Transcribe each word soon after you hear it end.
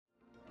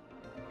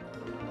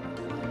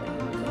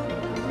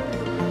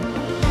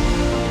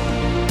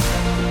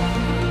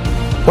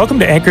Welcome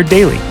to Anchored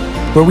Daily,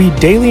 where we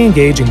daily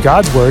engage in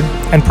God's Word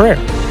and prayer,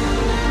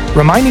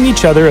 reminding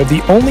each other of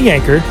the only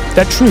anchor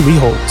that truly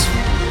holds.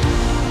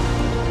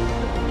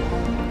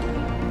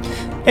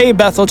 Hey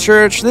Bethel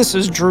Church, this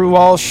is Drew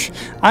Walsh.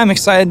 I'm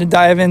excited to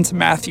dive into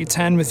Matthew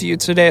 10 with you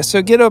today,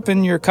 so get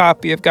open your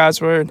copy of God's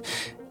Word.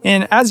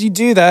 And as you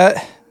do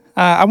that,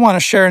 I want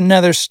to share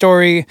another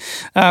story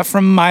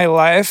from my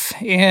life,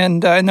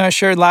 and I know I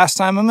shared last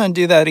time. I'm going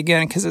to do that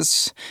again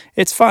because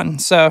it's fun.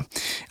 So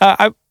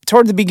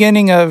toward the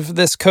beginning of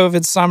this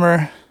COVID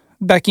summer,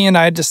 Becky and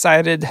I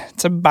decided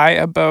to buy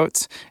a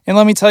boat. And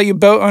let me tell you,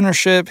 boat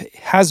ownership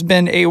has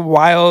been a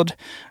wild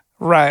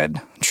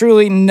ride.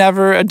 Truly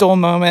never a dull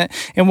moment.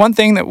 And one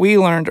thing that we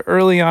learned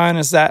early on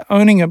is that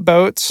owning a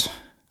boat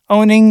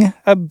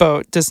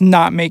does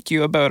not make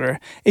you a boater.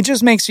 It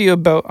just makes you a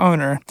boat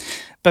owner.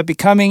 But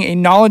becoming a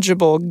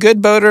knowledgeable,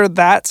 good boater,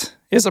 that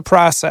is a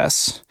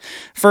process.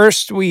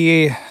 First,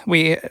 we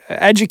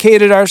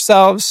educated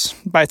ourselves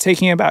by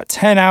taking about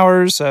 10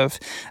 hours of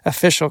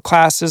official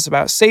classes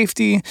about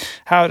safety,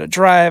 how to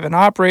drive and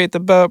operate the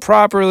boat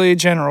properly,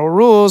 general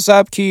rules,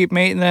 upkeep,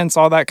 maintenance,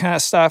 all that kind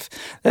of stuff.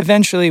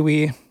 Eventually,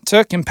 we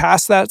took and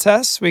passed that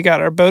test. We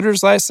got our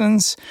boater's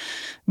license,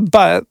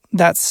 but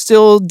that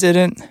still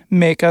didn't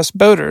make us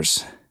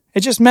boaters.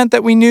 It just meant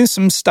that we knew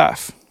some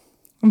stuff.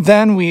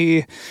 Then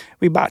we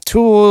bought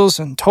tools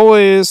and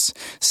toys,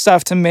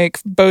 stuff to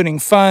make boating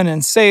fun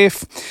and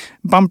safe,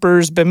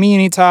 bumpers,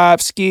 bimini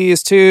tops,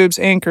 skis, tubes,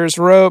 anchors,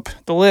 rope.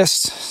 The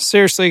list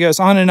seriously goes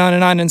on and on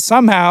and on. And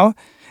somehow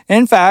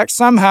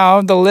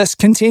the list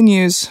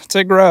continues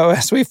to grow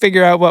as we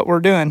figure out what we're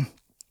doing.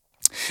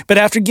 But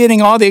after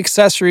getting all the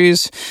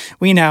accessories,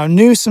 we now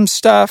knew some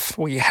stuff,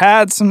 we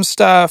had some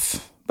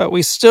stuff, but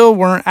we still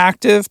weren't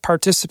active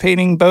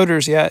participating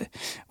boaters yet.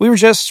 We were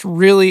just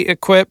really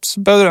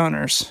equipped boat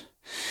owners.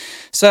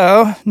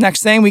 So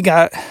next thing, we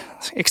got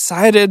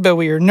excited, but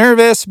we were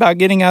nervous about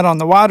getting out on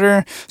the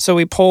water. So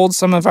we polled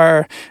some of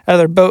our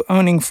other boat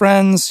owning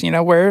friends,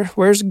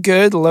 where's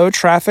good low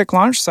traffic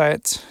launch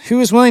sites? Who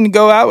is willing to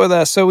go out with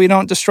us so we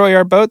don't destroy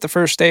our boat the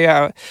first day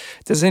out?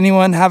 Does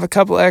anyone have a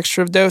couple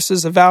extra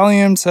doses of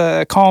Valium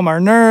to calm our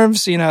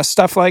nerves?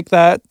 Stuff like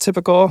that.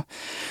 Typical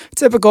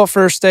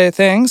first day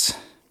things.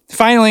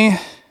 Finally,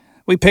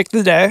 we picked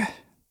the day.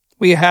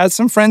 We had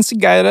some friends to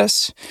guide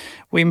us.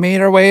 We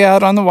made our way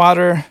out on the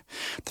water.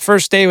 The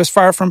first day was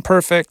far from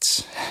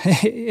perfect.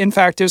 In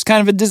fact, it was kind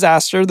of a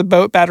disaster. The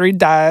boat battery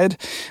died.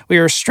 We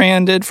were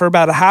stranded for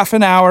about a half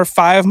an hour,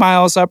 5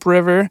 miles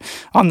upriver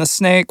on the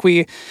Snake.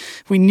 We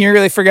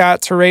nearly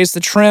forgot to raise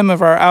the trim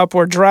of our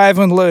outboard drive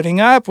when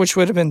loading up, which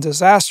would have been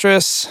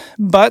disastrous.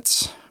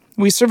 But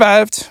we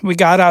survived. We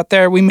got out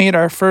there. We made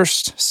our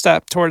first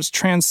step towards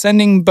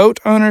transcending boat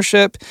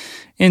ownership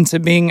into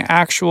being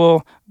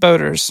actual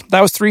boaters.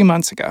 That was 3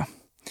 months ago.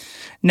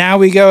 Now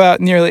we go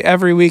out nearly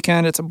every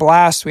weekend. It's a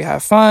blast. We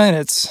have fun.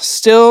 It's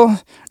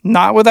still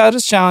not without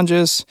its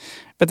challenges,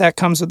 but that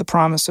comes with the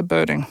promise of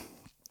boating.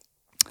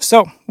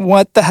 So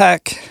what the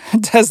heck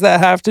does that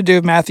have to do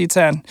with Matthew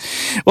 10?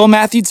 Well,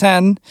 Matthew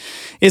 10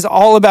 is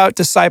all about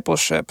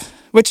discipleship,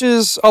 which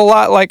is a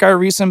lot like our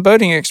recent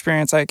boating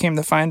experience, I came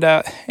to find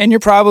out. And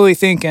you're probably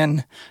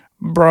thinking,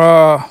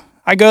 bro,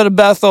 I go to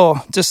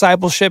Bethel.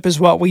 Discipleship is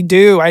what we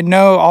do. I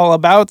know all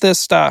about this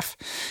stuff.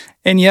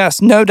 And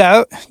yes, no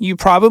doubt, you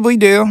probably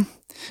do.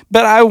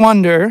 But I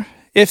wonder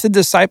if the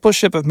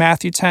discipleship of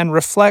Matthew 10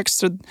 reflects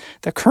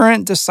the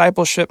current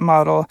discipleship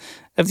model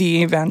of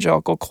the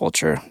evangelical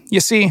culture.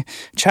 You see,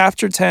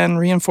 chapter 10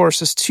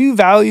 reinforces two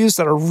values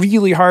that are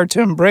really hard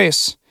to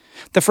embrace.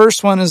 The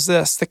first one is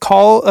this: the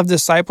call of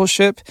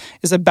discipleship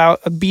is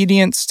about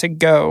obedience to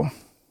go.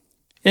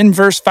 In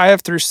verse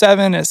 5 through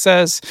 7, it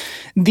says,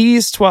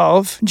 these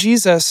 12,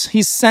 Jesus,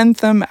 he sent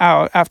them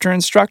out after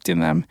instructing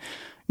them.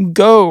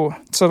 Go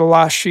to the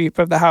lost sheep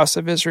of the house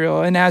of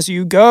Israel, and as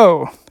you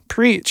go,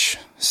 preach,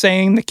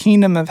 saying the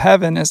kingdom of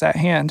heaven is at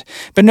hand.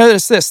 But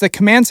notice this, the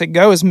command to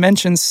go is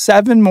mentioned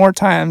 7 more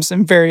times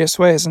in various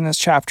ways in this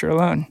chapter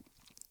alone.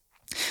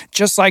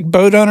 Just like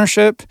boat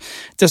ownership,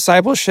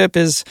 discipleship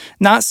is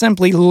not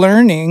simply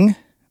learning,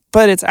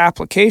 but it's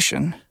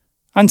application.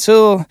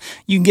 Until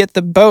you get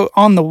the boat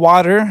on the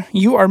water,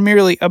 you are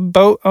merely a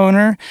boat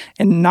owner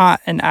and not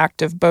an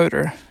active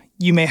boater.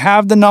 You may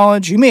have the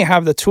knowledge, you may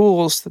have the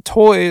tools, the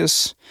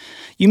toys,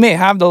 you may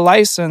have the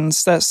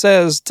license that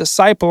says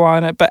disciple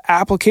on it, but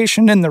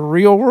application in the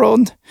real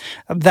world,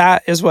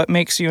 that is what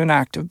makes you an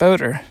active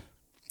boater.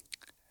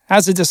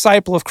 As a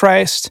disciple of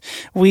Christ,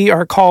 we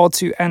are called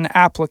to an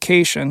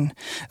application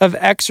of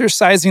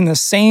exercising the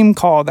same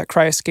call that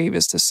Christ gave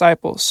his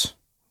disciples.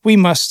 We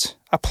must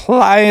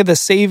apply the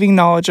saving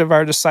knowledge of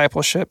our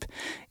discipleship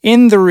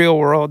in the real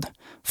world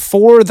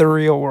for the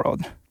real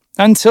world.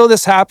 Until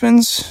this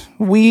happens,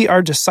 we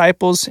are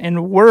disciples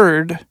in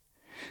word,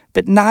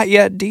 but not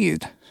yet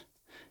deed.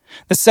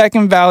 The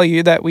second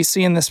value that we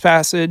see in this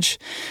passage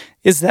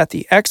is that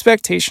the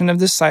expectation of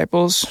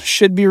disciples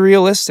should be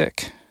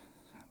realistic.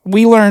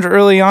 We learned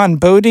early on,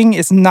 boating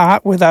is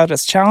not without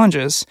its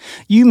challenges.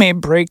 You may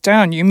break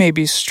down, you may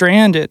be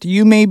stranded,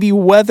 you may be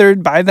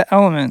weathered by the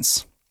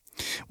elements.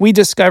 We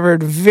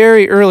discovered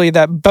very early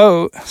that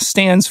BOAT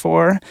stands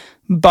for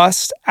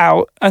bust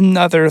out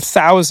another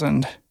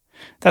 $1,000.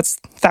 That's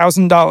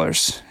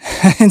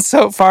 $1,000. And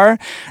so far,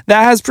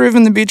 that has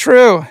proven to be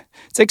true.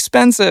 It's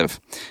expensive.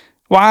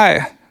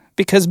 Why?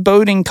 Because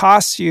boating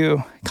costs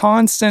you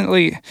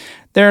constantly.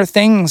 There are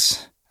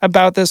things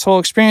about this whole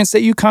experience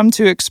that you come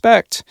to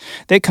expect.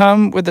 They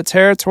come with the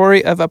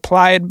territory of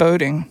applied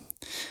boating.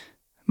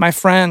 My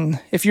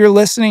friend, if you're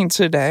listening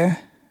today,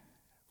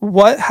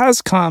 what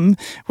has come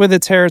with the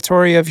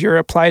territory of your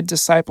applied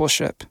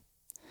discipleship?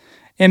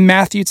 In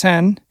Matthew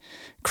 10,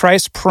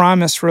 Christ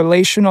promised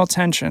relational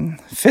tension,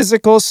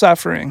 physical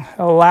suffering,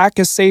 a lack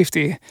of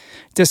safety,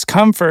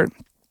 discomfort,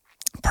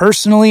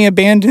 personally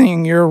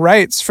abandoning your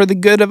rights for the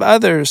good of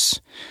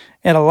others,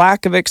 and a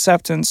lack of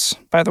acceptance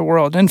by the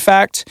world. In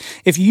fact,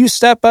 if you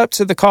step up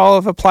to the call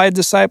of applied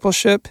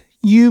discipleship,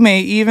 you may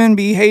even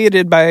be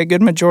hated by a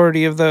good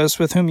majority of those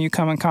with whom you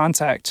come in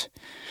contact.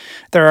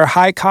 There are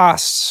high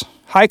costs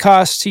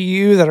to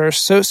you that are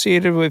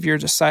associated with your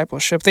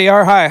discipleship. They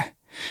are high,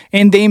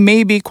 and they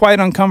may be quite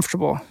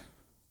uncomfortable.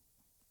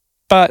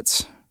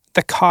 But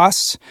the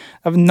costs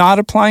of not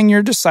applying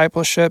your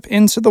discipleship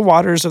into the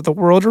waters of the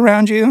world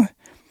around you,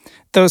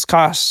 those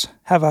costs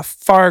have a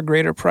far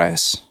greater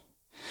price.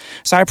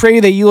 So I pray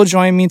that you will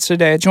join me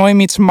today. Join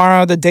me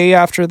tomorrow, the day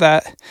after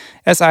that,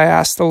 as I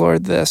ask the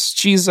Lord this.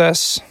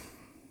 Jesus,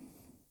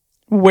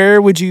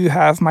 where would you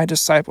have my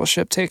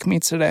discipleship take me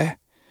today?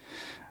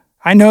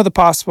 I know the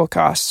possible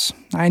costs.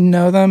 I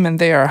know them, and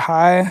they are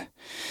high.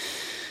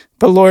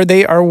 But Lord,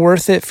 they are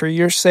worth it for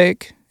your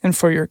sake and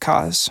for your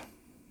cause.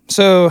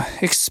 So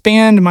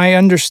expand my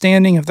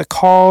understanding of the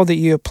call that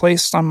you have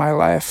placed on my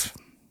life.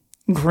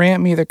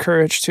 Grant me the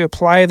courage to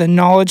apply the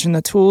knowledge and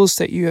the tools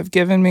that you have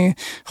given me.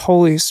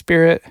 Holy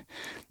Spirit,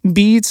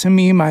 be to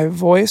me my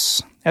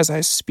voice as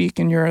I speak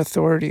in your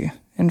authority.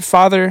 And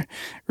Father,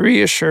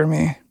 reassure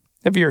me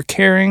of your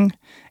caring,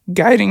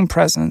 guiding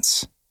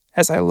presence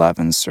as I love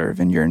and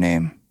serve in your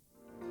name.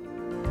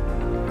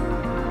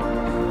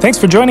 Thanks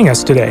for joining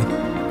us today.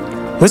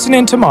 Listen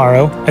in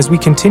tomorrow as we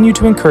continue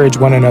to encourage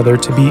one another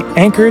to be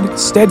anchored,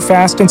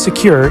 steadfast, and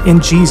secure in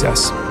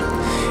Jesus.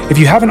 If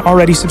you haven't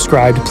already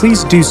subscribed,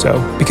 please do so,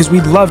 because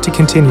we'd love to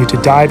continue to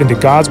dive into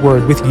God's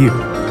Word with you.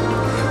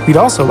 We'd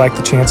also like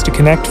the chance to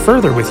connect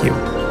further with you.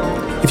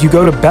 If you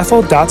go to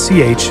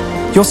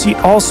bethel.ch, you'll see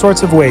all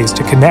sorts of ways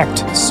to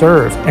connect,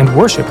 serve, and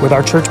worship with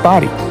our church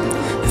body.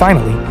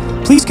 Finally,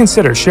 please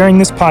consider sharing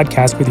this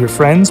podcast with your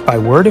friends by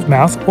word of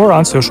mouth or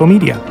on social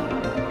media.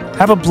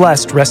 Have a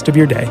blessed rest of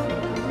your day.